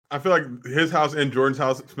I feel like his house and Jordan's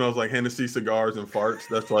house smells like Hennessy cigars and farts.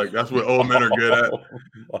 That's what old men are good at.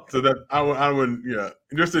 So that I wouldn't,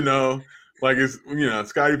 just to know, like it's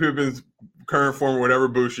Scottie Pippen's current form or whatever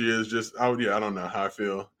Bushi is. Just I don't know how I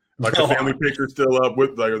feel. Like the family picture's still up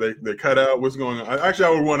with like they cut out what's going on. I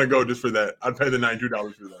would want to go just for that. I'd pay the $92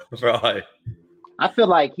 for that. Right. I feel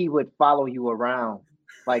like he would follow you around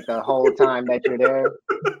like the whole time that you're there,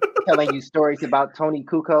 telling you stories about Tony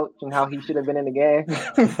Kukoc and how he should have been in the game.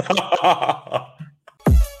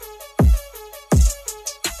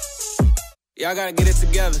 Y'all gotta get it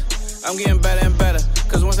together. I'm getting better and better.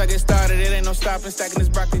 Cause once I get started, it ain't no stopping stacking this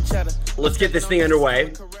broccoli cheddar. Let's get this thing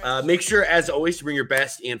underway. Make sure, as always, to bring your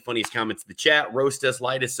best and funniest comments to the chat. Roast us,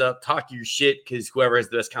 light us up, talk your shit, because whoever has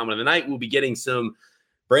the best comment of the night will be getting some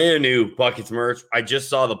brand new Buckets merch. I just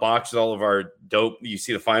saw the box with all of our dope. You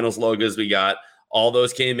see the finals logos we got. All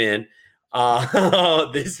those came in.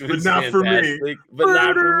 This was not fantastic, for me. But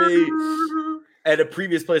not for me. At a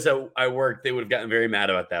previous place I worked, they would have gotten very mad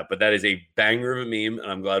about that. But that is a banger of a meme,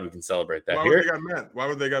 and I'm glad we can celebrate that. Why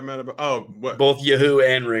would they get mad about? What? Both Yahoo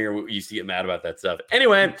and Ringer used to get mad about that stuff.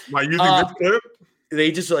 Anyway, by using this clip, they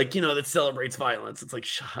just like that celebrates violence. It's like,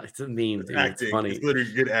 it's a meme, dude. Acting. It's funny. It's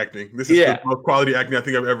literally good acting. This is the most quality acting I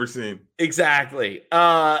think I've ever seen. Exactly.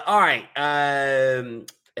 All right.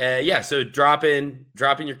 So drop in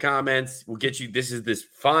your comments. We'll get you. This is this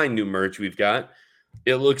fine new merch we've got.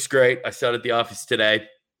 It looks great. I saw it at the office today.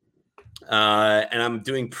 And I'm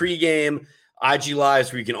doing pregame IG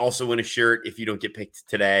lives where you can also win a shirt if you don't get picked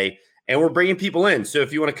today. And we're bringing people in. So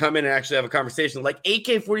if you want to come in and actually have a conversation like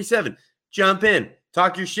AK-47, jump in,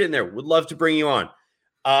 talk your shit in there. Would love to bring you on.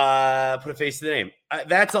 Put a face to the name.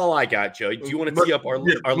 That's all I got, Joe. Do you want to tee up our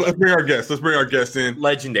let's bring our guests. Let's bring our guests in.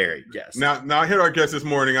 Legendary guest. Now I hit our guest this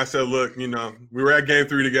morning. I said, look, we were at game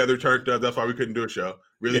 3 together, turned up. That's why we couldn't do a show.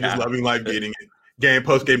 Really just loving life, getting it. Game,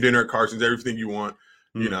 post-game dinner at Carson's, everything you want.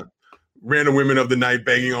 Random women of the night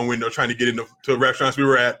banging on window trying to get into restaurants we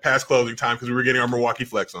were at past closing time because we were getting our Milwaukee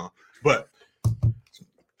Flex on. But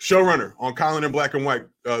showrunner on Colin in Black and White,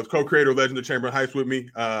 co-creator of Legend of Chamberlain Heights with me,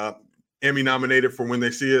 Emmy nominated for When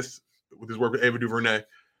They See Us with his work with Ava DuVernay.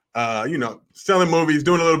 Selling movies,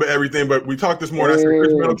 doing a little bit of everything. But we talked this morning. I said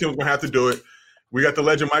Chris Middleton was going to have to do it. We got the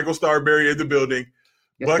legend Michael Starberry in the building.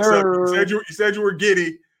 Yes, Bucks sir. up. You said you were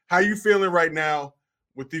giddy. How you feeling right now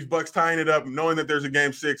with these Bucks tying it up, knowing that there's a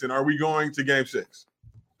game 6? And are we going to game 6?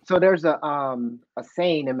 So there's a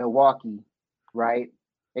saying in Milwaukee, right?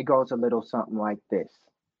 It goes a little something like this: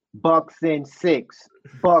 Bucks in 6,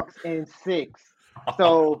 Bucks in 6.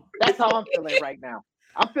 So that's how I'm feeling right now.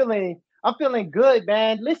 I'm feeling good,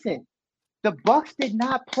 man. Listen, the Bucks did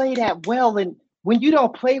not play that well, and when you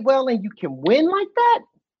don't play well and you can win like that,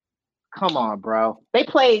 come on, bro. They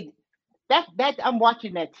played. That I'm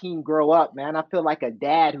watching that team grow up, man. I feel like a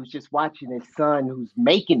dad who's just watching his son who's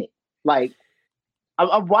making it. Like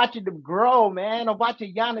I'm watching them grow, man. I'm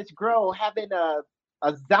watching Giannis grow, having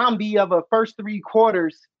a zombie of a first 3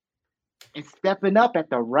 quarters and stepping up at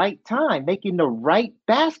the right time, making the right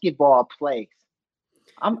basketball plays.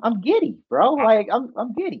 I'm giddy, bro. Like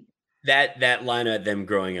I'm giddy. That line of them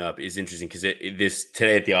growing up is interesting because this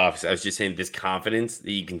today at the office, I was just saying this confidence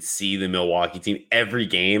that you can see the Milwaukee team every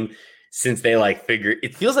game. Since they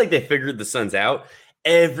it feels like they figured the Suns out.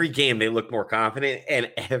 Every game they look more confident,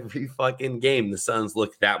 and every fucking game the Suns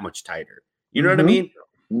look that much tighter. You know what I mean?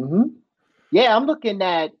 Mm-hmm. Yeah, I'm looking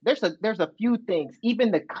at there's a few things.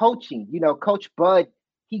 Even the coaching, Coach Bud,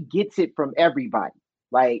 he gets it from everybody.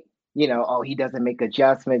 Like, he doesn't make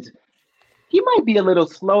adjustments. He might be a little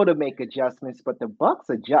slow to make adjustments, but the Bucks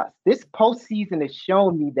adjust. This postseason has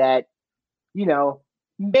shown me that,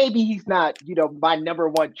 maybe he's not, my number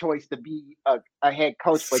one choice to be a head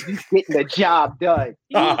coach, but he's getting the job done.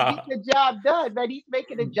 He's getting the job done, man. He's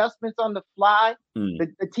making adjustments on the fly.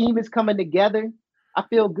 The team is coming together. I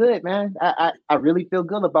feel good, man. I really feel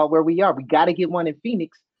good about where we are. We got to get one in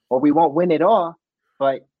Phoenix or we won't win it all,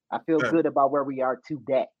 but I feel good about where we are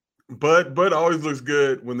today. Bud always looks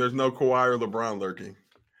good when there's no Kawhi or LeBron lurking.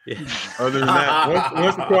 Yeah. Other than that,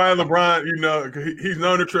 once Kawhi and LeBron, he's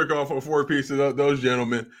known to trick off a 4-piece of those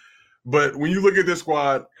gentlemen. But when you look at this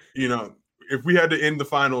squad, if we had to end the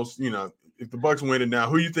finals, if the Bucks win it now,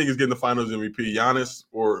 who do you think is getting the finals MVP, Giannis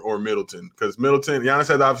or Middleton? Because Giannis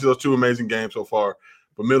had obviously those 2 amazing games so far,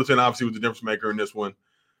 but Middleton obviously was the difference maker in this one,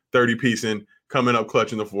 30-piece in, coming up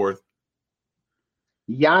clutch in the 4th.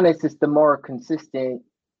 Giannis is the more consistent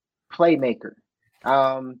playmaker.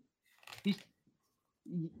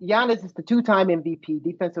 Giannis is the 2-time MVP,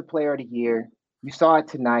 Defensive Player of the Year. You saw it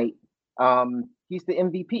tonight. He's the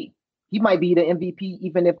MVP. He might be the MVP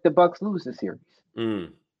even if the Bucks lose the series.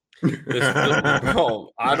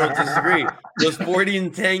 Bro, I don't disagree. Those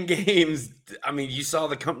 40-10 games, I mean, you saw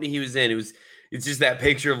the company he was in. It's just that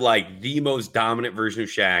picture of like the most dominant version of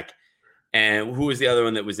Shaq. And who was the other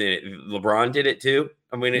one that was in it? LeBron did it too.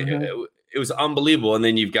 I mean, it was unbelievable. And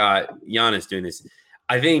then you've got Giannis doing this.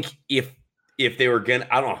 I think if they were gonna,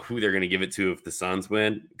 I don't know who they're gonna give it to if the Suns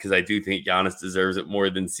win, because I do think Giannis deserves it more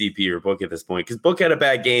than CP or Book at this point. Because Book had a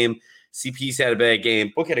bad game, CP's had a bad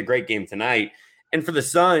game, Book had a great game tonight. And for the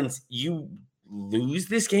Suns, you lose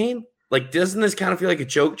this game. Like, doesn't this kind of feel like a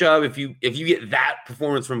choke job if you get that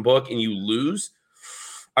performance from Book and you lose?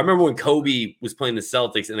 I remember when Kobe was playing the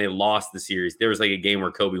Celtics and they lost the series. There was like a game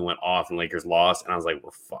where Kobe went off and Lakers lost, and I was like,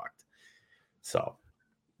 we're fucked. So,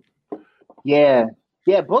 yeah,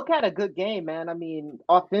 Book had a good game, man. I mean,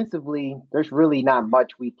 offensively, there's really not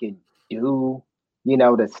much we can do,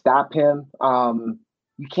 to stop him.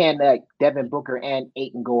 You can't let Devin Booker and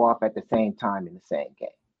Ayton go off at the same time in the same game.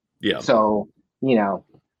 Yeah. So,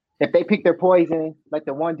 if they pick their poison, let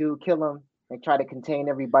the one dude kill him and try to contain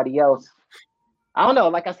everybody else. I don't know.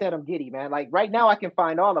 Like I said, I'm giddy, man. Like right now, I can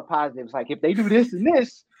find all the positives. Like if they do this and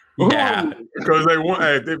this, yeah, because they won.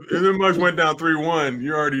 Hey, if the Bucks went down 3-1,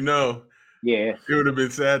 you already know. Yeah, it would have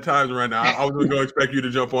been sad times right now. I was going to expect you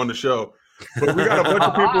to jump on the show, but we got a bunch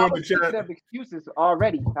of people in the chat. Have excuses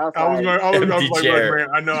already. I was like, man,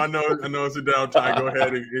 I know it's a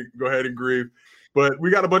downtime. Go ahead and grieve. But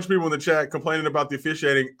we got a bunch of people in the chat complaining about the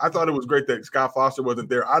officiating. I thought it was great that Scott Foster wasn't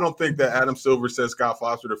there. I don't think that Adam Silver sent Scott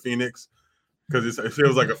Foster to Phoenix because it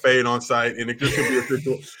feels like a fade on site, and it just could be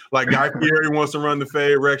official. Like Guy Fieri wants to run the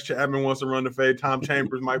fade, Rex Chapman wants to run the fade, Tom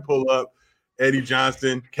Chambers might pull up, Eddie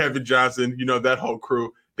Johnson, Kevin Johnson, that whole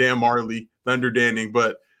crew, Dan Marley, Thunder Danning.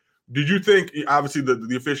 But did you think, obviously,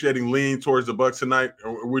 the officiating leaned towards the Bucks tonight,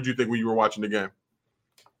 or what did you think when you were watching the game?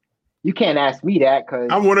 You can't ask me that because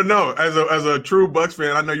I want to know. As a true Bucks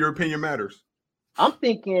fan, I know your opinion matters. I'm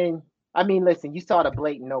thinking. I mean, listen, you saw the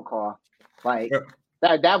blatant no call. Like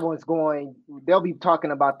that one's going. They'll be talking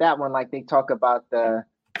about that one like they talk about the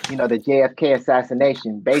JFK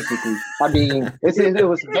assassination. Basically, I mean, it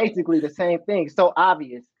was basically the same thing. So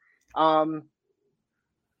obvious.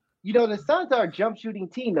 The Suns are a jump shooting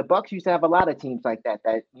team. The Bucks used to have a lot of teams like that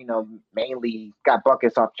mainly got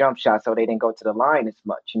buckets off jump shots, so they didn't go to the line as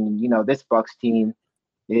much. And, this Bucks team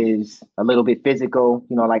is a little bit physical,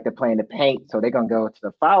 like they're playing the paint, so they're going to go to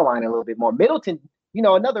the foul line a little bit more. Middleton,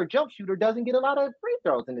 another jump shooter, doesn't get a lot of free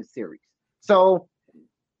throws in this series. So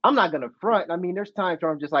I'm not going to front. I mean, there's times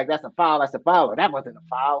where I'm just like, that's a foul, or that wasn't a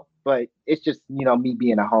foul. But it's just, me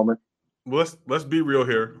being a homer. Well, let's be real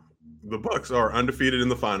here. The Bucks are undefeated in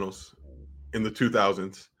the finals in the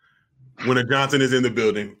 2000s. When a Johnson is in the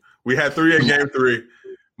building, we had 3 in Game 3.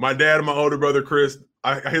 My dad and my older brother Chris,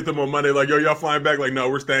 I hit them on Monday like, "Yo, y'all flying back?" Like, "No,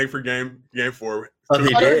 we're staying for Game 4." Oh,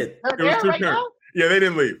 they did. It was 2 turns. Yeah, they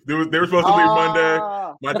didn't leave. They were supposed to leave Monday.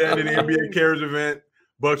 My dad did the NBA Cares event.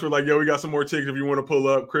 Bucks were like, "Yo, we got some more tickets if you want to pull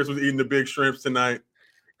up." Chris was eating the big shrimps tonight.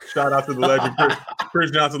 Shout out to the legend Chris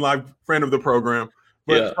Johnson, live friend of the program.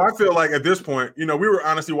 But I feel like at this point, we were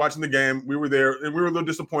honestly watching the game. We were there, and we were a little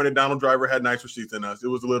disappointed. Donald Driver had nicer seats than us. It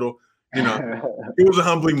was a little, it was a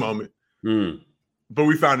humbling moment. But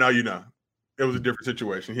we found out, it was a different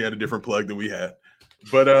situation. He had a different plug than we had.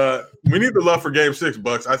 But we need the love for Game 6,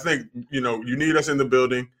 Bucks. I think, you need us in the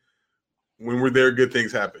building. When we're there, good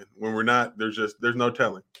things happen. When we're not, there's no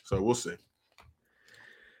telling. So we'll see.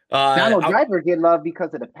 Donald Driver get love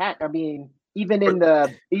because of the pack. I mean, even in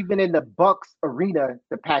the Bucks arena,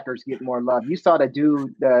 the Packers get more love. You saw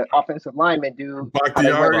the offensive lineman dude,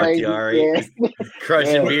 Bakhtiari,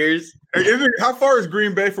 crushing beers. How far is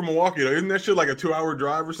Green Bay from Milwaukee? Though? Isn't that shit like a 2-hour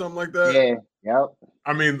drive or something like that? Yeah, yep.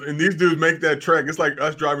 I mean, and these dudes make that trek. It's like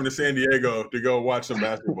us driving to San Diego to go watch some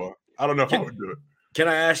basketball. I don't know if I would do it. Can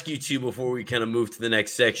I ask you two before we kind of move to the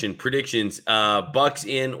next section? Predictions: Bucks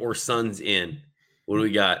in or Suns in? What do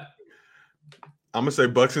we got? I'm gonna say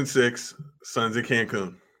Bucks in 6, Suns in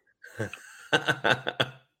Cancun,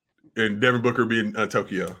 and Devin Booker being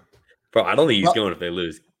Tokyo. Bro, I don't think he's going if they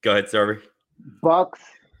lose. Go ahead, Server. Bucks.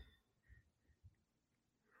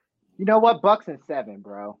 You know what? Bucks in 7,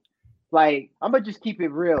 bro. Like, I'm gonna just keep it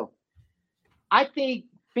real. I think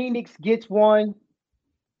Phoenix gets one.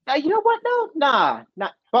 You know what? No,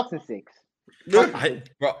 not Bucks in 6.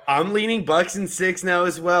 I'm leaning Bucks in 6 now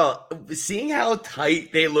as well. Seeing how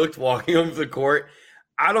tight they looked walking over the court,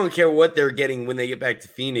 I don't care what they're getting when they get back to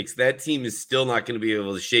Phoenix. That team is still not going to be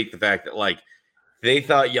able to shake the fact that, they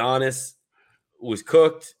thought Giannis was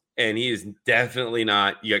cooked, and he is definitely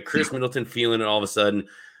not. You got Chris Middleton feeling it all of a sudden.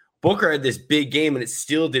 Booker had this big game, and it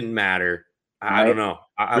still didn't matter. I don't know.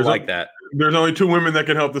 I like that. There's only 2 women that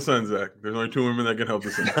can help the Suns, Zach. There's only 2 women that can help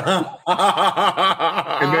the Suns.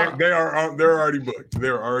 And they're already booked.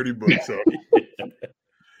 They're already booked. So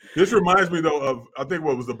this reminds me though of, I think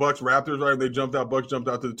what was the Bucks Raptors, right? They jumped out. Bucks jumped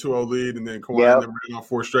out to the 2-0 lead, and then Kawhi and then ran off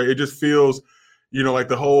 4 straight. It just feels, like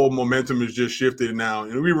the whole momentum is just shifted now.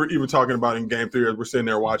 And we were even talking about in Game 3 as we're sitting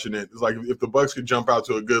there watching it. It's like if the Bucks could jump out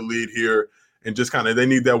to a good lead here and just kind of, they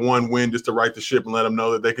need that one win just to right the ship and let them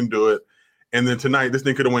know that they can do it. And then tonight, this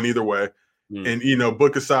thing could have went either way. And,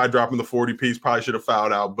 Book aside, dropping the 40-piece, probably should have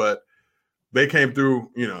fouled out, but they came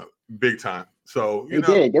through, big time. So, They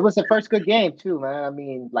did. It was the first good game, too, man. I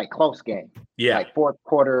mean, like, close game. Yeah. Like, fourth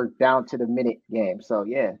quarter down to the minute game. So,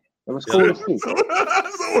 yeah, it was cool to see.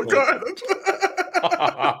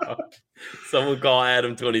 Someone call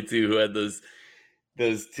Adam 22, who had those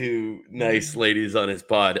 2 nice ladies on his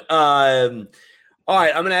pod. All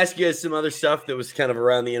right, I'm going to ask you guys some other stuff that was kind of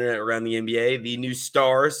around the internet, around the NBA. The new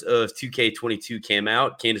stars of 2K22 came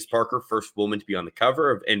out. Candace Parker, first woman to be on the cover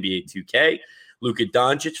of NBA 2K. Luka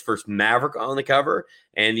Doncic, first Maverick on the cover.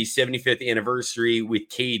 And the 75th anniversary with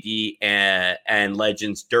KD and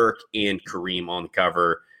legends Dirk and Kareem on the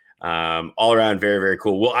cover. All around very, very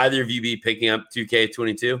cool. Will either of you be picking up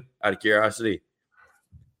 2K22 out of curiosity?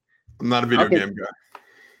 I'm not a video game guy.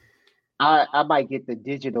 I might get the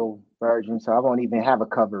digital version, so I won't even have a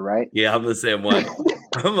cover, right? Yeah, I'm the same way.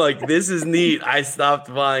 I'm like, this is neat. I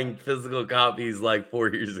stopped buying physical copies like 4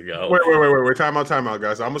 years ago. Wait. Time out,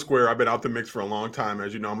 guys. I'm a square. I've been out the mix for a long time.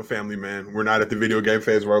 As you know, I'm a family man. We're not at the video game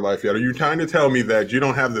phase of our life yet. Are you trying to tell me that you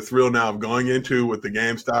don't have the thrill now of going into with the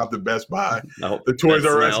GameStop, the Best Buy, the Toys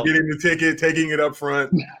R Us, getting the ticket, taking it up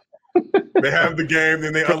front? They have the game,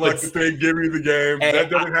 then they unlock the thing, give you the game. That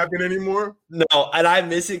doesn't happen anymore? No, and I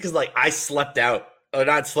miss it because, I slept out. Or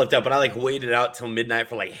not slept out, but I, waited out till midnight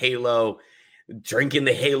for, Halo, drinking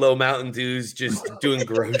the Halo Mountain Dews, just doing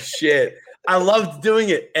gross shit. I loved doing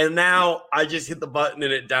it. And now I just hit the button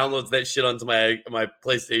and it downloads that shit onto my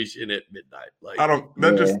PlayStation at midnight. I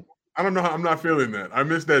don't know how I'm not feeling that. I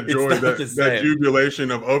miss that joy, that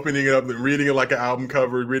jubilation of opening it up and reading it like an album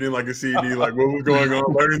cover, reading like a CD, like what was going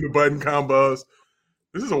on, learning the button combos.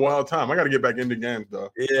 This is a wild time. I got to get back into games, though.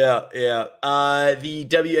 Yeah. The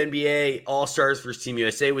WNBA All-Stars versus Team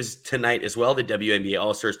USA was tonight as well. The WNBA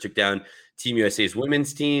All-Stars took down Team USA's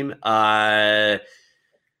women's team. That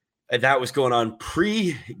was going on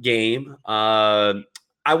pre-game. I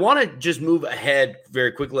want to just move ahead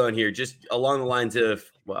very quickly on here, just along the lines of,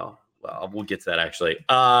 well, we'll get to that actually.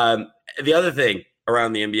 The other thing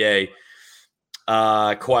around the NBA,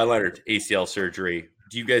 Kawhi Leonard, ACL surgery.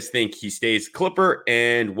 Do you guys think he stays Clipper?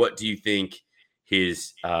 And what do you think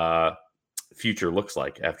his future looks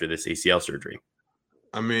like after this ACL surgery?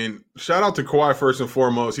 I mean, shout out to Kawhi first and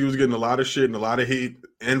foremost. He was getting a lot of shit and a lot of heat,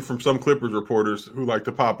 and from some Clippers reporters who like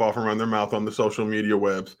to pop off around their mouth on the social media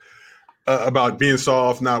webs about being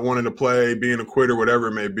soft, not wanting to play, being a quitter, whatever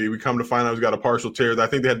it may be. We come to find out he's got a partial tear. I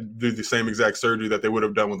think they had to do the same exact surgery that they would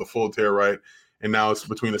have done with a full tear, right? And now it's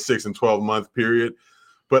between a 6 and 12-month period.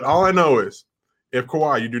 But all I know is, if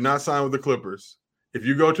Kawhi, you do not sign with the Clippers, if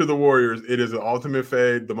you go to the Warriors, it is the ultimate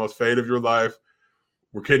fade, the most fade of your life.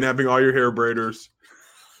 We're kidnapping all your hair braiders.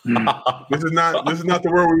 This is not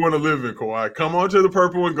the world we want to live in, Kawhi. Come on to the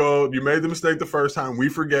purple and gold. You made the mistake the first time. We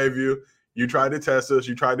forgave you. You tried to test us.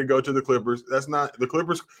 You tried to go to the Clippers. That's not the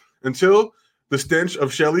Clippers. Until the stench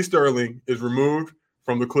of Shelly Sterling is removed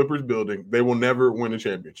from the Clippers building, they will never win a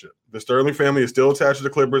championship. The Sterling family is still attached to the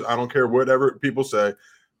Clippers. I don't care whatever people say.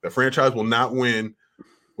 The franchise will not win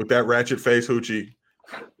with that ratchet face hoochie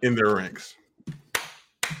in their ranks.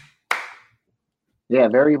 Yeah,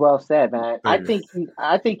 very well said, man. I think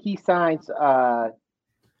he signs. I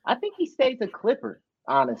think he stays a Clipper.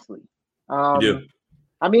 Honestly,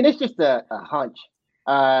 I mean, it's just a hunch.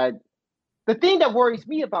 The thing that worries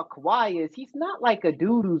me about Kawhi is he's not like a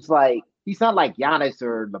dude who's like, he's not like Giannis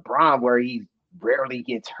or LeBron where he rarely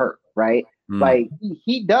gets hurt, right? Like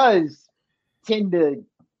he does tend to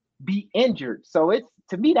be injured. So it's,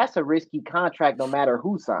 to me, that's a risky contract no matter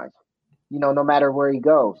who signs, no matter where he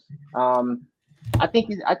goes. I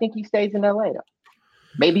think he stays in LA though.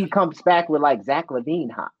 Maybe he comes back with like Zach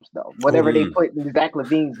LaVine hops though. Whatever they put in Zach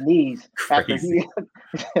LaVine's knees after he,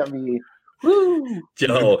 I mean, woo.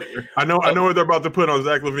 Joe, I know what they're about to put on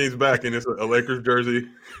Zach LaVine's back, and it's a Lakers jersey.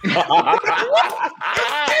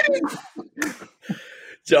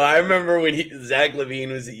 Joe, I remember when Zach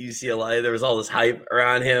LaVine was at UCLA, there was all this hype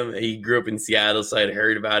around him. He grew up in Seattle, so I'd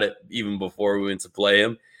heard about it even before we went to play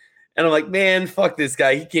him. And I'm like, man, fuck this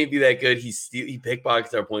guy. He can't be that good. He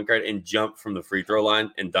pickpockets our point guard and jumped from the free throw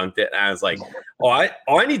line and dunked it. And I was like,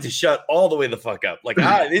 I need to shut all the way the fuck up. Like,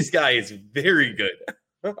 this guy is very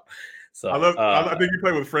good. So I think you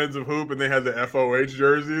played with Friends of Hoop and they had the FOH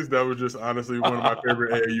jerseys. That was just honestly one of my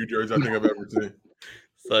favorite AAU jerseys I think I've ever seen.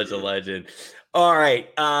 Such a legend. All right.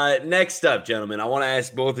 Next up, gentlemen, I want to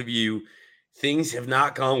ask both of you, things have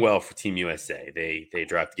not gone well for Team USA. They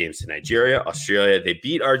dropped games to Nigeria, Australia. They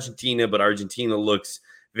beat Argentina, but Argentina looks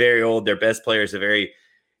very old. Their best player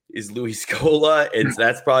is Luis Scola, and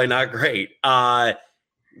that's probably not great.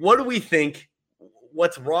 What do we think?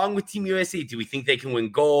 What's wrong with Team USA? Do we think they can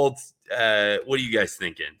win gold? What are you guys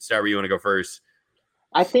thinking? Starber, you want to go first?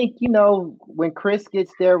 I think, when Chris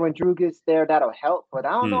gets there, when Drew gets there, that'll help. But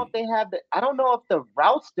I don't know if they have I don't know if the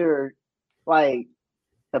roster, like,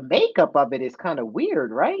 the makeup of it is kind of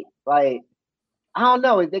weird, right? Like, I don't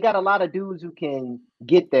know. They got a lot of dudes who can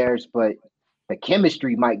get theirs, but the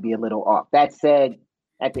chemistry might be a little off. That said,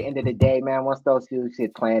 at the end of the day, man, once those dudes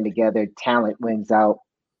get playing together, talent wins out.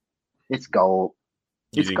 It's gold.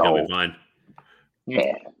 You think they'll be fine?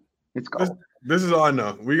 Yeah, it's gold. This is all I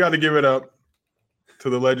know. We got to give it up to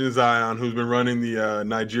the legend Zion, who's been running the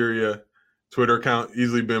Nigeria Twitter account.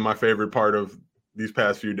 Easily been my favorite part of these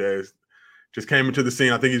past few days. Just came into the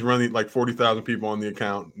scene. I think he's running like 40,000 people on the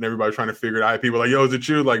account, and everybody's trying to figure it out. People like, yo, is it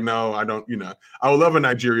you? Like, no, I don't. I would love a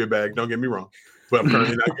Nigeria bag. Don't get me wrong, but I'm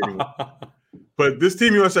currently not getting one. But this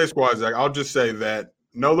Team USA squad, Zach, I'll just say that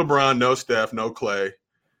no LeBron, no Steph, no Clay.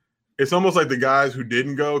 It's almost like the guys who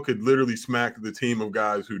didn't go could literally smack the team of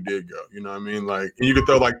guys who did go. You know what I mean? Like, and you could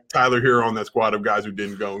throw like Tyler Hero on that squad of guys who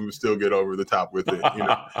didn't go, and we would still get over the top with it.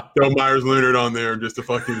 Throw Myers Leonard on there just to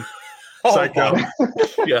fucking psych out.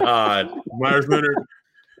 God, Myers Leonard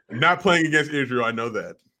not playing against Israel. I know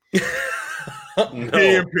that. No.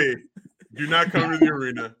 PMP, do not come to the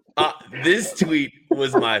arena. This tweet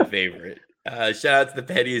was my favorite. Shout out to the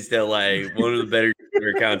Pettiest LA, one of the better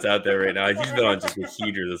accounts out there right now. He's been on just a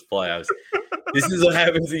heater this playoffs. This is what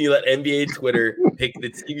happens when you let NBA Twitter pick the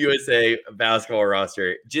Team USA basketball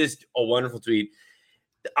roster. Just a wonderful tweet.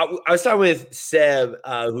 I was talking with Seb,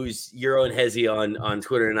 who's Euro and Hezi on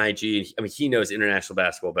Twitter and IG. I mean, he knows international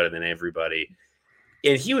basketball better than everybody.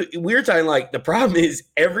 And we were talking like the problem is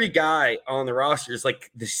every guy on the roster is like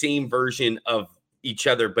the same version of each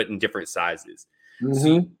other, but in different sizes.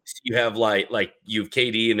 So you have like you have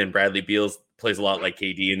KD, and then Bradley Beal plays a lot like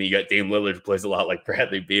KD, and then you got Dame Lillard who plays a lot like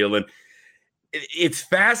Bradley Beal, and it's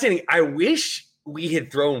fascinating. I wish we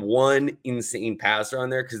had thrown one insane passer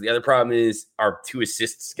on there, because the other problem is our two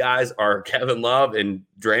assists guys are Kevin Love and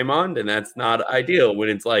Draymond, and that's not ideal when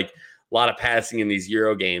it's like a lot of passing in these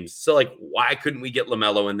Euro games. So like, why couldn't we get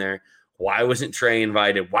LaMelo in there? Why wasn't Trey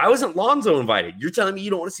invited? Why wasn't Lonzo invited? You're telling me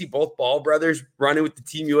you don't want to see both Ball brothers running with the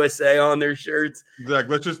Team USA on their shirts? Zach,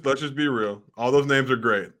 let's just be real. All those names are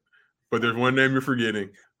great, but there's one name you're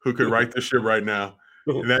forgetting who could write this shit right now.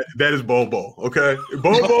 And that is Bobo. Okay,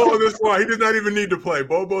 Bobo on this one. He does not even need to play.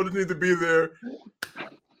 Bobo just needs to be there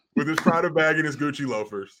with his Prada bag and his Gucci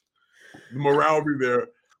loafers. The morale will be there.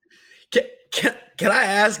 Can I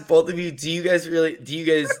ask both of you? Do you guys,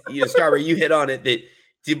 Starber, you hit on it that.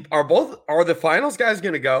 Are the finals guys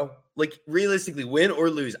going to go? Like, realistically, win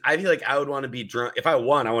or lose? I feel like I would want to be drunk. If I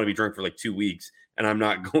won, I want to be drunk for like 2 weeks, and I'm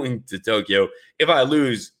not going to Tokyo. If I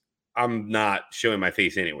lose, I'm not showing my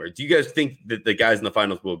face anywhere. Do you guys think that the guys in the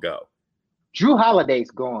finals will go? Drew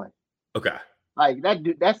Holiday's gone. Okay. Like that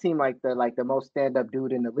dude, that seemed like the most stand-up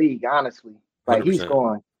dude in the league, honestly. Like 100%. He's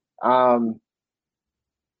gone.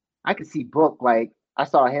 I could see Book, like, I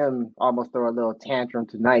saw him almost throw a little tantrum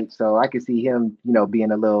tonight, so I could see him,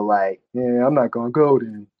 being a little like, yeah, I'm not gonna go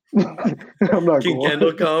then. I'm not Can going.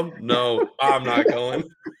 Kendall come? No, I'm not going.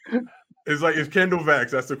 It's like, is Kendall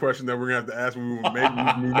vax? That's the question that we're gonna have to ask. We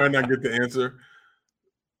might not get the answer.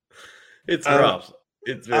 It's rough.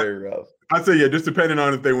 It's very rough. I'd say, yeah, just depending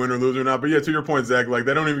on if they win or lose or not. But yeah, to your point, Zach, like,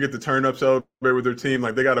 they don't even get to turn up, celebrate with their team.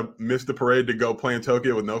 Like, they got to miss the parade to go play in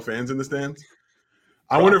Tokyo with no fans in the stands.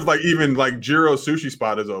 I wonder if like even like Jiro's sushi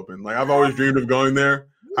spot is open. Like, I've always dreamed of going there.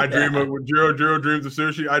 I dream of Jiro dreams of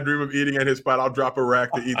sushi. I dream of eating at his spot. I'll drop a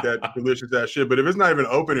rack to eat that delicious ass shit. But if it's not even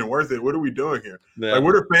open and worth it, what are we doing here? Yeah. Like,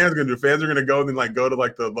 what are fans gonna do? Fans are gonna go and like go to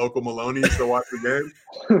like the local Maloney's to watch the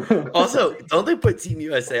game. Also, don't they put Team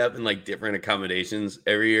USA up in like different accommodations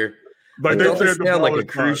every year? Like, they stay on like a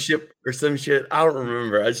cruise ship or some shit. I don't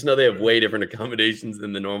remember. I just know they have way different accommodations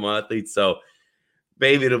than the normal athletes. So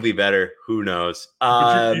maybe it'll be better. Who knows?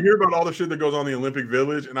 You hear about all the shit that goes on in the Olympic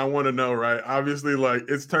Village, and I want to know, right? Obviously, like,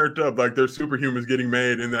 it's turned up. Like, there's superhumans getting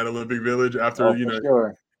made in that Olympic Village after,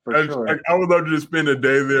 sure. sure. I would love to just spend a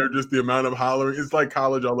day there. Just the amount of hollering. It's like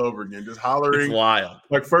college all over again. Just hollering. It's wild.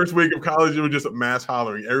 Like first week of college, it was just mass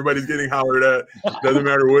hollering. Everybody's getting hollered at. Doesn't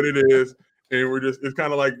matter what it is. And it's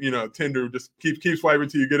kind of like, Tinder. Just keep swiping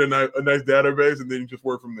till you get a nice database, and then you just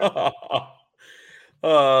work from there.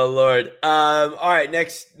 Oh, Lord. All right,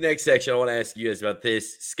 next section. I want to ask you guys about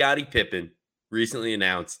this. Scottie Pippen recently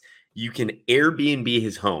announced you can Airbnb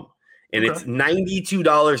his home, and it's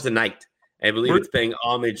 $92 a night. I believe it's paying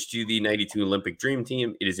homage to the 92 Olympic Dream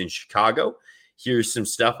Team. It is in Chicago. Here's some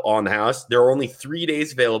stuff on the house. There are only 3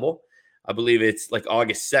 days available. I believe it's like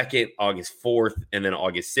August 2nd, August 4th, and then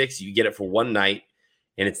August 6th. You get it for one night,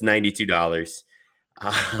 and it's $92.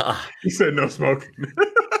 He said no smoking.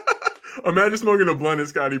 Imagine smoking a blunt at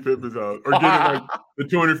Scottie Pippen's house, or getting like the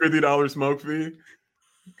 $250 smoke fee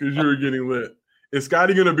because you were getting lit. Is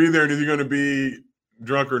Scottie going to be there, and is he going to be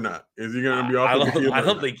drunk or not? Is he going to be off? I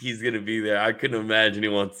don't think he's going to be there. I couldn't imagine he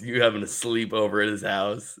wants you having a sleep over at his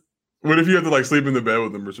house. What if you have to like sleep in the bed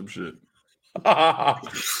with him or some shit?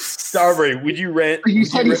 Starbury, would you rent? You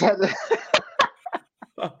said he's had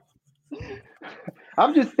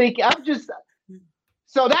I'm just thinking.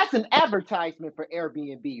 So that's an advertisement for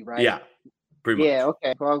Airbnb, right? Yeah, pretty much. Yeah.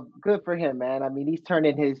 Okay. Well, good for him, man. I mean, he's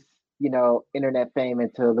turning his, internet fame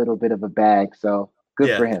into a little bit of a bag. So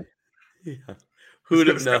good for him. Yeah. Who'd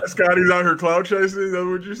have known? Scotty's out here cloud chasing. Is that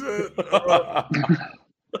what you said?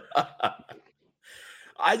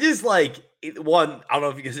 I just like one. I don't know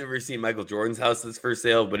if you guys have ever seen Michael Jordan's house that's for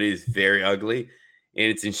sale, but it is very ugly, and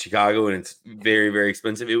it's in Chicago, and it's very, very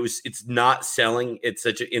expensive. It's not selling.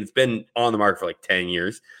 It's been on the market for like 10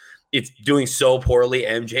 years. It's doing so poorly.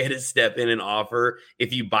 MJ had to step in and offer,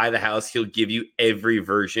 if you buy the house, he'll give you every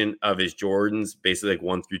version of his Jordans, basically like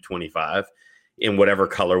 1 through 25, in whatever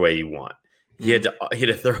colorway you want. He had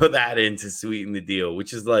to throw that in to sweeten the deal,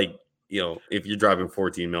 which is like, if you're dropping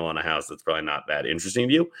 14 mil on a house, that's probably not that interesting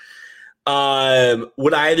to you.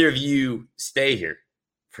 Would either of you stay here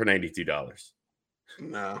for $92?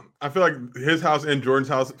 No, I feel like his house and Jordan's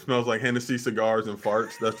house smells like Hennessy cigars and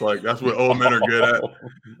farts. That's what old men are good at.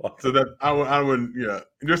 So that I wouldn't,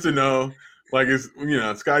 just to know, like it's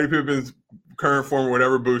Scottie Pippen's current form,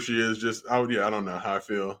 whatever Bushi is. I don't know how I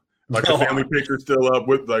feel. Like the family picture's still up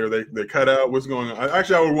with like they cut out what's going on.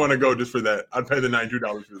 I would want to go just for that. I'd pay the $92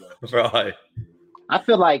 for that. Right. I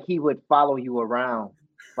feel like he would follow you around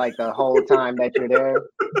like the whole time that you're there,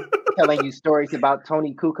 telling you stories about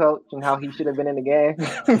Tony Kukoc and how he should have been in the game.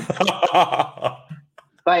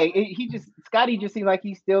 Like Scottie just seems like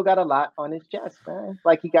he still got a lot on his chest, man.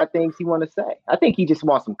 Like he got things he want to say. I think he just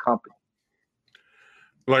wants some company.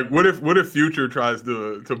 Like what if Future tries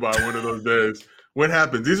to buy one of those days? What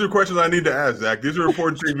happens? These are questions I need to ask, Zach. These are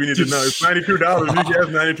important things we need to know. It's $92. You can ask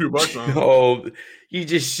 $92 on. Oh, you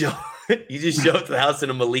just show up to the house in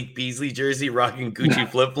a Malik Beasley jersey, rocking Gucci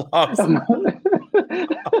flip flops,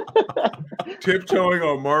 tiptoeing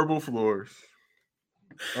on marble floors.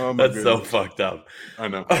 Oh my That's so fucked up. I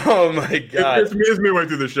know. Oh my god! It's midway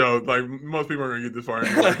through the show. Like most people aren't gonna get this far.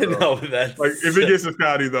 Anyway, so. I know that's like if it gets to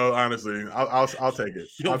Scottie though, honestly, I'll take it.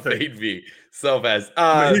 You'll fade me so fast.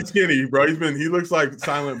 He's skinny, bro. He looks like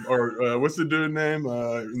Silent or what's the dude name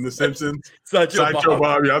in The Simpsons? Sideshow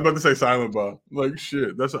Bob. Yeah, I was about to say Silent Bob. Like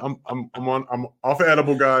shit. I'm off of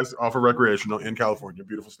edible, guys. Off of recreational in California,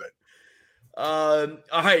 beautiful state. All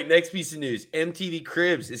right, next piece of news. MTV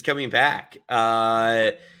Cribs is coming back.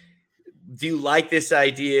 Do you like this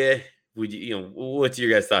idea? Would what's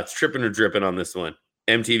your guys' thoughts? Tripping or dripping on this one?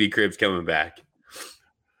 MTV Cribs coming back.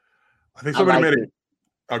 I think somebody made it.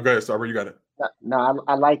 Oh, go ahead, Starber. You got it. No,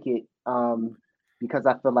 I like it because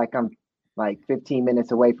I feel like I'm like 15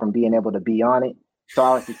 minutes away from being able to be on it. So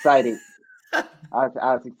I was excited. I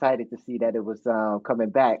was excited to see that it was coming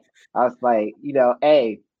back. I was like,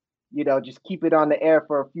 hey, just keep it on the air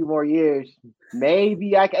for a few more years.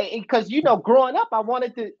 Maybe I can, because growing up, I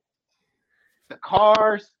wanted the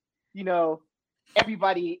Cars,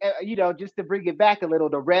 everybody, just to bring it back a little,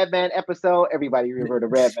 the Redman episode. Everybody remember the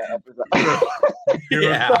Redman episode.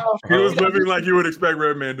 Yeah, he was living like you would expect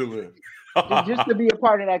Redman to live. Just to be a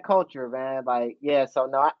part of that culture, man. Like, yeah. So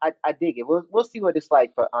no, I dig it. We'll see what it's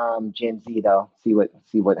like for Gen Z though. See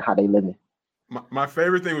how they living. My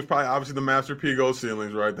favorite thing was probably obviously the Master P gold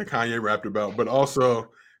ceilings, right? That Kanye rapped about, but also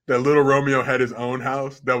that Little Romeo had his own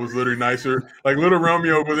house that was literally nicer. Like Little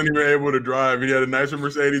Romeo wasn't even able to drive. He had a nicer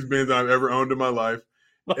Mercedes-Benz than I've ever owned in my life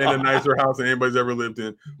and a nicer house than anybody's ever lived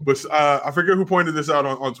in. But I forget who pointed this out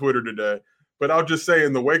on Twitter today, but I'll just say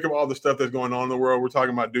in the wake of all the stuff that's going on in the world, we're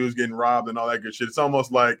talking about dudes getting robbed and all that good shit. It's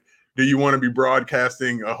almost like do you want to be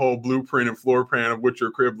broadcasting a whole blueprint and floor plan of what your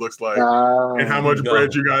crib looks like and how much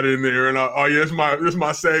bread you got in there? And this is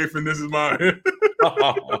my safe and this is mine.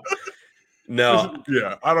 No.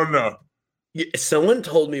 Yeah, I don't know. Someone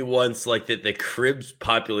told me once like that the crib's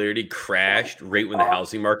popularity crashed right when the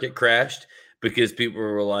housing market crashed because people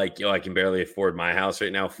were like, yo, I can barely afford my house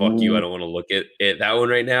right now. Fuck you. I don't want to look at that one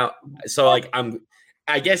right now. So like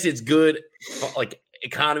I guess it's good like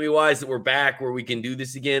economy wise that we're back where we can do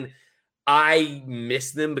this again. I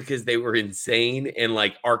miss them because they were insane, and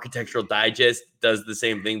like Architectural Digest does the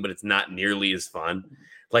same thing, but it's not nearly as fun.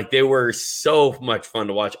 Like they were so much fun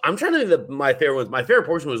to watch. I'm trying to think of my favorite ones. My favorite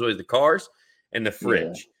portion was always the cars and the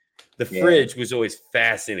fridge. The fridge was always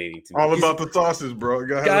fascinating to me. All about the sauces, bro.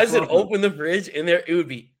 Guys would open the fridge and it would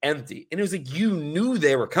be empty. And it was like, you knew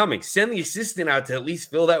they were coming. Send the assistant out to at least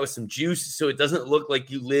fill that with some juice so it doesn't look like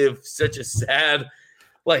you live such a sad,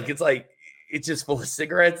 like it's just full of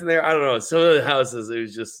cigarettes in there. I don't know. Some of the houses, it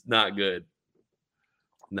was just not good.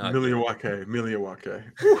 Milwaukee.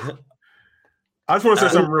 I just want to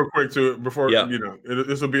say something real quick too before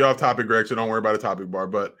this will be off topic, Greg, so don't worry about a topic bar.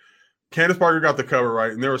 But Candace Parker got the cover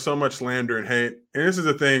right, and there was so much slander and hate. And this is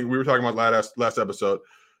the thing we were talking about last episode.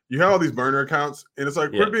 You have all these burner accounts, and it's like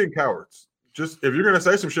quit being cowards. Just if you're gonna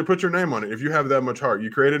say some shit, put your name on it. If you have that much heart,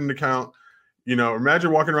 you created an account.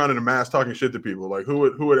 Imagine walking around in a mask talking shit to people. Like who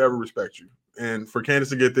would ever respect you? And for Candace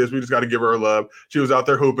to get this, we just got to give her love. She was out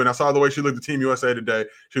there hooping. I saw the way she looked at Team USA today.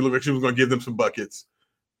 She looked like she was going to give them some buckets.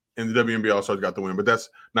 And the WNBA All-Stars got the win. But that's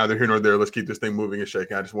neither here nor there. Let's keep this thing moving and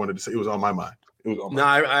shaking. I just wanted to say it was on my mind.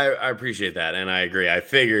 I appreciate that, and I agree. I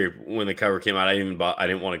figured when the cover came out, I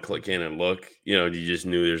didn't want to click in and look. You just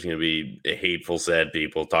knew there's going to be hateful, sad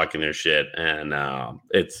people talking their shit, and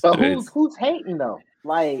who's hating though?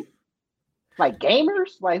 Like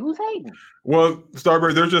gamers? Like who's hating? Well,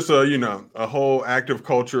 Starbird, there's just a whole active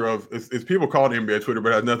culture of it's people called NBA Twitter, but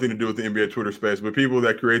it has nothing to do with the NBA Twitter space. But people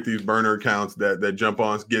that create these burner accounts that jump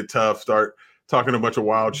on, get tough, start talking a bunch of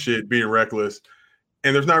wild shit, being reckless,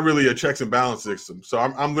 and there's not really a checks and balance system. So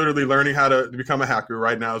I'm literally learning how to become a hacker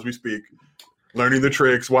right now as we speak, learning the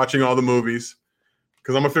tricks, watching all the movies,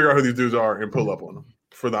 because I'm gonna figure out who these dudes are and pull up on them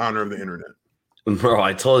for the honor of the internet. Bro,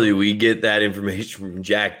 I told you we get that information from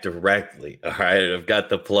Jack directly. All right, I've got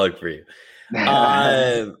the plug for you.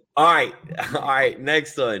 All right.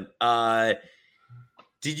 Next one.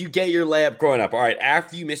 Did you get your layup growing up? All right,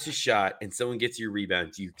 after you miss a shot and someone gets your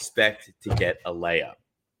rebound, do you expect to get a layup?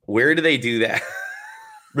 Where do they do that?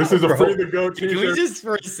 This is a free to go t-shirt. Can we just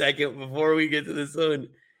for a second before we get to this one?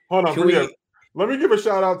 Hold on, let me give a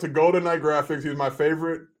shout out to Golden Knight Graphics. He's my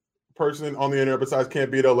favorite person on the internet besides Can't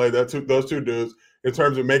Beat LA. Those two dudes in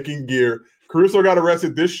terms of making gear. Caruso got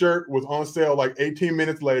arrested. This shirt was on sale like 18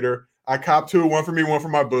 minutes later. I copped two, one for me, one for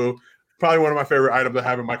my boo. Probably one of my favorite items I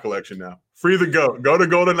have in my collection now. Free the goat. Go to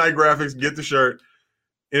Golden Knight Graphics, get the shirt.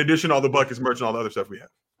 In addition to all the buckets, merch, and all the other stuff we have.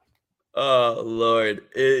 Oh Lord,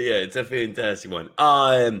 it's a fantastic one.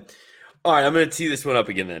 All right, I'm gonna tee this one up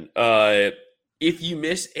again. Then, if you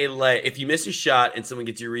miss a shot and someone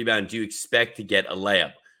gets your rebound, do you expect to get a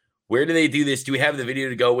layup? Where do they do this? Do we have the video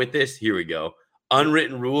to go with this? Here we go.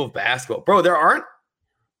 Unwritten rule of basketball. Bro, there aren't?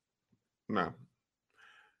 No.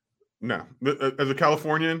 As a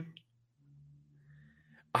Californian?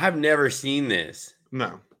 I've never seen this.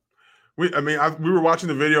 No. We were watching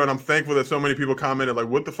the video, and I'm thankful that so many people commented, like,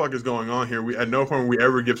 what the fuck is going on here? At no point will we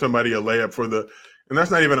ever give somebody a layup for the – and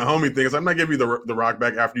that's not even a homie thing. I'm not giving you the rock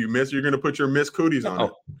back after you miss. You're going to put your miss cooties on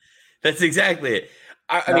it. That's exactly it.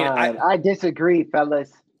 I disagree,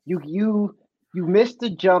 fellas. You missed the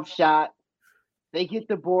jump shot. They get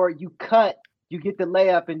the board. You cut. You get the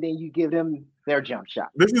layup, and then you give them their jump shot.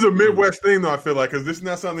 This is a Midwest thing, though. I feel like because this is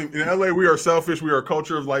not something in LA. We are selfish. We are a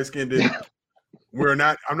culture of light skinned. We're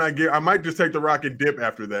not. I might just take the rock and dip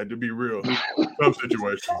after that. To be real, some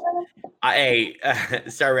situations.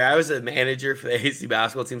 Sorry, I was a manager for the AC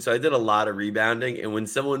basketball team, so I did a lot of rebounding. And when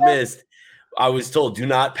someone missed, I was told, do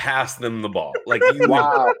not pass them the ball. Like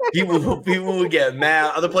people would get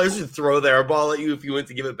mad. Other players would throw their ball at you if you went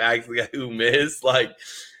to give it back to the guy who missed. Like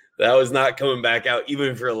that was not coming back out,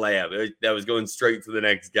 even for a layup. That was going straight to the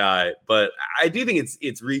next guy. But I do think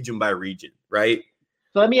it's region by region, right?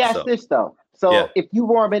 So let me ask this though. So if you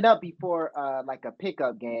warming up before like a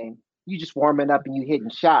pickup game, you just warming up and you hitting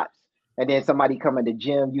shots, and then somebody come in the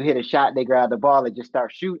gym, you hit a shot, they grab the ball and just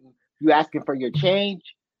start shooting. You asking for your change?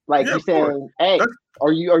 Like you saying, hey,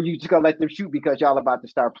 are you just gonna let them shoot because y'all about to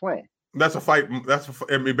start playing? That's a fight.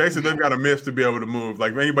 Basically they've got to miss to be able to move.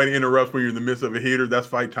 Like if anybody interrupts when you're in the midst of a heater, that's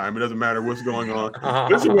fight time. It doesn't matter what's going on.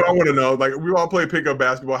 This is what I want to know. Like we all play pickup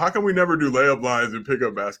basketball. How come we never do layup lines in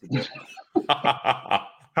pickup basketball?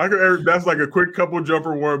 How That's like a quick couple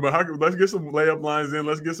jumper warm, but let's get some layup lines in.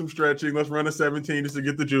 Let's get some stretching. Let's run a 17 just to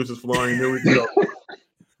get the juices flowing. And then we go.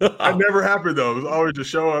 That never happened though. It was always just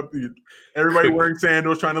show up. Everybody wearing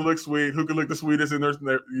sandals, trying to look sweet. Who can look the sweetest in their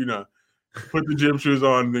put the gym shoes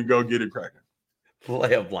on and then go get it cracking.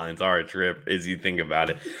 Layup lines are a trip as you think about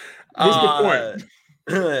it. What's the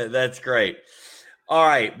point? That's great. All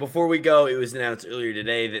right. Before we go, it was announced earlier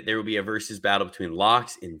today that there will be a versus battle between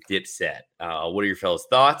Lox and Dipset. What are your fellas'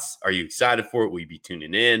 thoughts? Are you excited for it? Will you be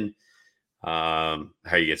tuning in? How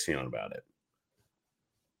are you guys feeling about it?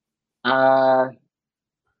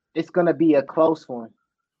 It's gonna be a close one.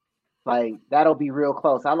 Like that'll be real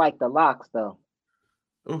close. I like the Lox though.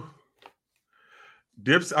 Ooh.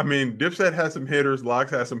 Dipset has some hitters.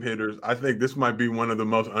 Lox has some hitters. I think this might be one of the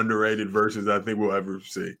most underrated verses I think we'll ever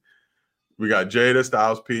see. We got Jada,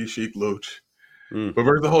 Styles P, Sheek Luch. But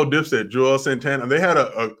versus the whole Dipset, Joel Santana, they had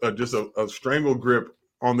a strangle grip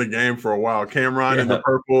on the game for a while. Cameron in the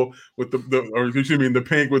purple with the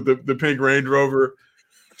pink with the pink Range Rover.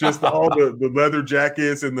 Just all the leather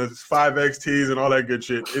jackets and the 5XTs and all that good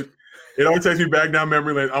shit. It always takes me back down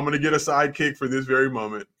memory lane. I'm going to get a sidekick for this very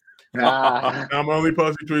moment. I'm only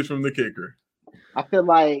posting tweets from the kicker. I feel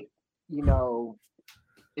like,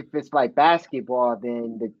 if it's like basketball,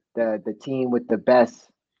 then the team with the best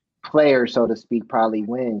player, so to speak, probably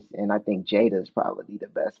wins. And I think Jada is probably the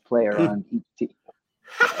best player on each team.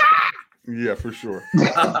 Yeah, for sure.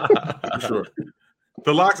 For sure.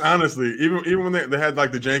 The Lox, honestly, even when they had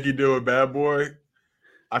like the janky deal with Bad Boy,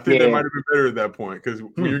 I think they might have been better at that point because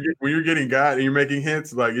when you're getting got and you're making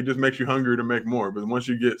hits, like it just makes you hungry to make more. But once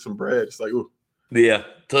you get some bread, it's like, ooh. Yeah,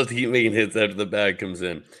 tough to keep making hits after the bag comes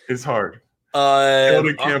in. It's hard.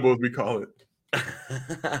 Sheldon Campbell, as we call it.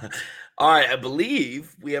 All right, I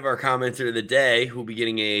believe we have our commenter of the day who will be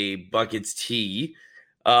getting a Buckets tee.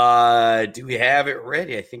 Do we have it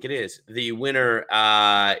ready? I think it is. The winner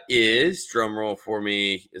is, drum roll for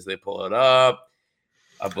me as they pull it up.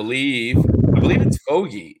 I believe it's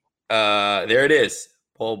Fogey. There it is.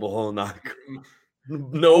 Bol, not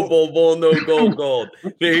no Bol, no gold.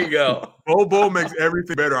 There you go. Bol makes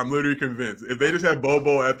everything better. I'm literally convinced. If they just had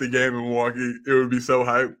Bol at the game in Milwaukee, it would be so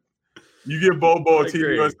hype. You give Bol a Team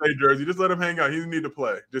USA jersey, just let him hang out. He doesn't need to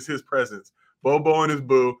play. Just his presence. Bol and his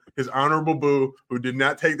boo, his honorable boo, who did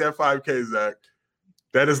not take that 5K, Zach.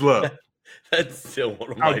 That is love. That's still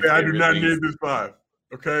one of my favorite I do not things. need this 5.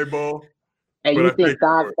 Okay, Bol? Hey,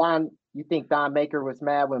 you think Don Maker was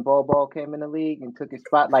mad when Bol came in the league and took his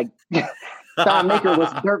spot? Like Don Maker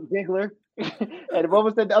was Dirk Diggler. And what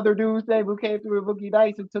was the other dude's name who came through with Boogie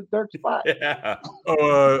Nights and took Dirk's spot? Yeah.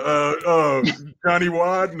 Johnny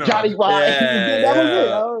Wad? No. Johnny Wad. That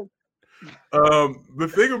was it. The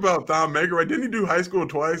thing about Don Maker, right? Didn't he do high school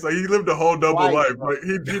twice? Like he lived a whole double Twice, life. bro. Like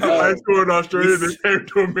he did high school in Australia, then came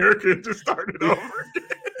to America and just started over again.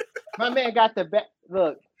 My man got the best.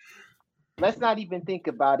 Look, let's not even think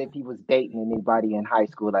about if he was dating anybody in high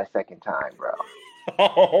school that second time, bro.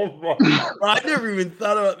 Oh my! I never even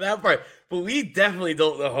thought about that part. But we definitely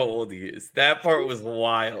don't know how old he is. That part was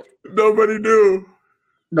wild. Nobody knew.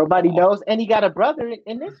 Nobody knows, and he got a brother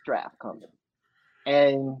in this draft coming.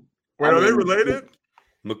 And wait, are they related?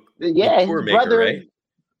 Yeah, his brother. Right?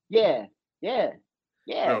 Yeah.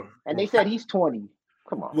 Oh. And they said he's 20.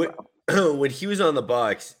 Come on, bro. When he was on the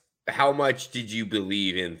Bucks, how much did you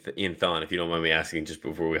believe in Thon? If you don't mind me asking, just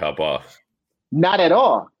before we hop off. Not at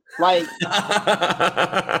all. Like, no,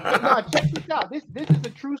 check this out. This is a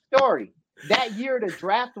true story. That year, the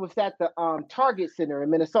draft was at the Target Center in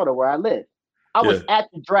Minnesota, where I live. I was at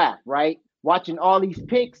the draft, right, watching all these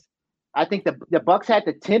picks. I think the Bucks had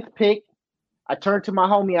the 10th pick. I turned to my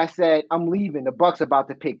homie. I said, "I'm leaving. The Bucks about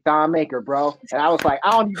to pick Thon Maker, bro." And I was like,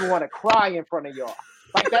 "I don't even want to cry in front of y'all."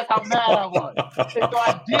 Like that's how mad I was. And so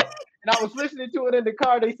I did, and I was listening to it in the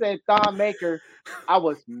car. They said Thon Maker. I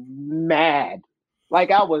was mad. Like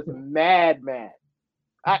I was mad.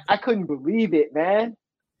 I couldn't believe it, man.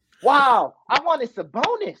 Wow. I wanted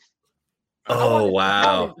Sabonis. Oh,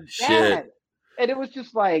 wow. Shit. And it was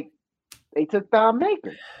just like, they took Thon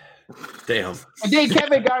Maker. Damn. And then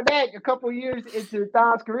Kevin Garnett, a couple years into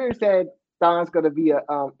Thon's career, said Thon's going to be a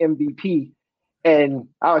MVP. And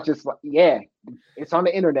I was just like, yeah, it's on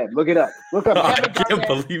the internet. Look it up. Look up. I can't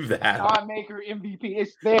believe that. Thon Maker MVP.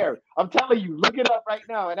 It's there. I'm telling you, look it up right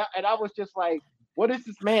now. And I was just like, what is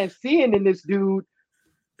this man seeing in this dude?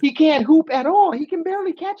 He can't hoop at all. He can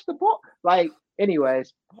barely catch the ball. Like,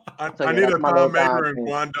 anyways. I need a Thon Maker and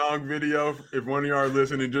Guangdong video. If one of y'all are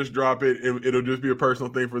listening, just drop it. It'll just be a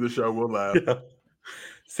personal thing for the show. We'll laugh. Yeah.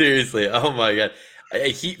 Seriously. Oh, my God.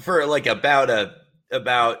 For like about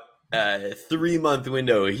 3-month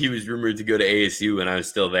window, he was rumored to go to ASU when I was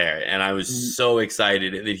still there. And I was so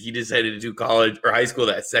excited. And then he decided to do college or high school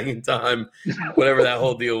that second time, whatever that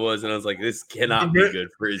whole deal was. And I was like, this cannot be good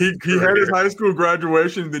for his He had his high school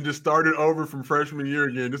graduation, then just started over from freshman year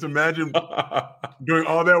again. Just imagine doing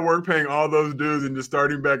all that work, paying all those dues, and just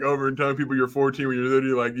starting back over and telling people you're 14 when you're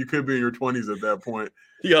literally like, you could be in your 20s at that point.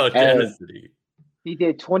 The audacity. He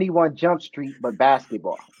did 21 Jump Street, but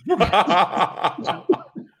basketball.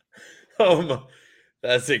 Oh my,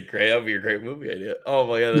 that's a great. That'd be a great movie idea. Oh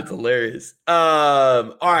my god, that's hilarious.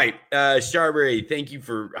 All right, Sharberry, thank you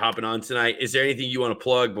for hopping on tonight. Is there anything you want to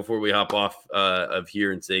plug before we hop off of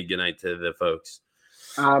here and say goodnight to the folks?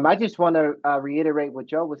 I just want to reiterate what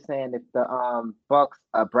Joe was saying. If the Bucks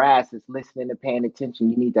brass is listening and paying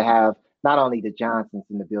attention, you need to have not only the Johnsons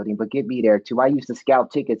in the building, but get me there too. I used to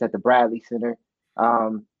scout tickets at the Bradley Center.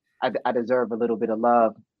 I deserve a little bit of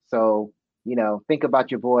love, so. Think about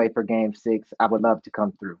your boy for Game 6. I would love to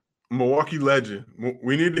come through. Milwaukee legend.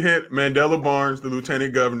 We need to hit Mandela Barnes, the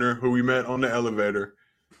lieutenant governor, who we met on the elevator.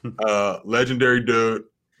 Legendary dude.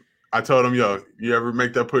 I told him, yo, you ever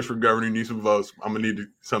make that push for governor, you need some votes. I'm going to need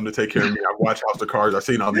something to take care of me. I watch House of Cards. I've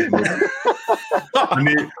seen all these movies. I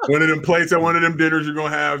need one of them plates at one of them dinners you're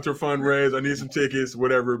going to have to fundraise. I need some tickets,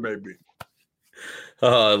 whatever it may be.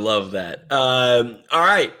 Oh, I love that. All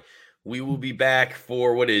right. We will be back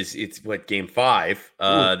for Game 5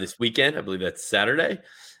 this weekend. I believe that's Saturday.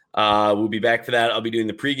 We'll be back for that. I'll be doing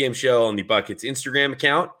the pregame show on the Buckets Instagram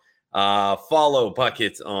account. Follow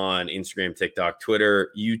Buckets on Instagram, TikTok, Twitter,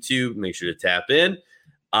 YouTube. Make sure to tap in.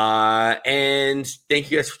 And thank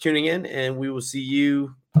you guys for tuning in. And we will see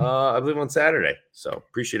you, I believe, on Saturday. So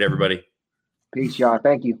appreciate everybody. Peace, y'all.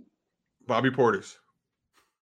 Thank you. Bobby Portis.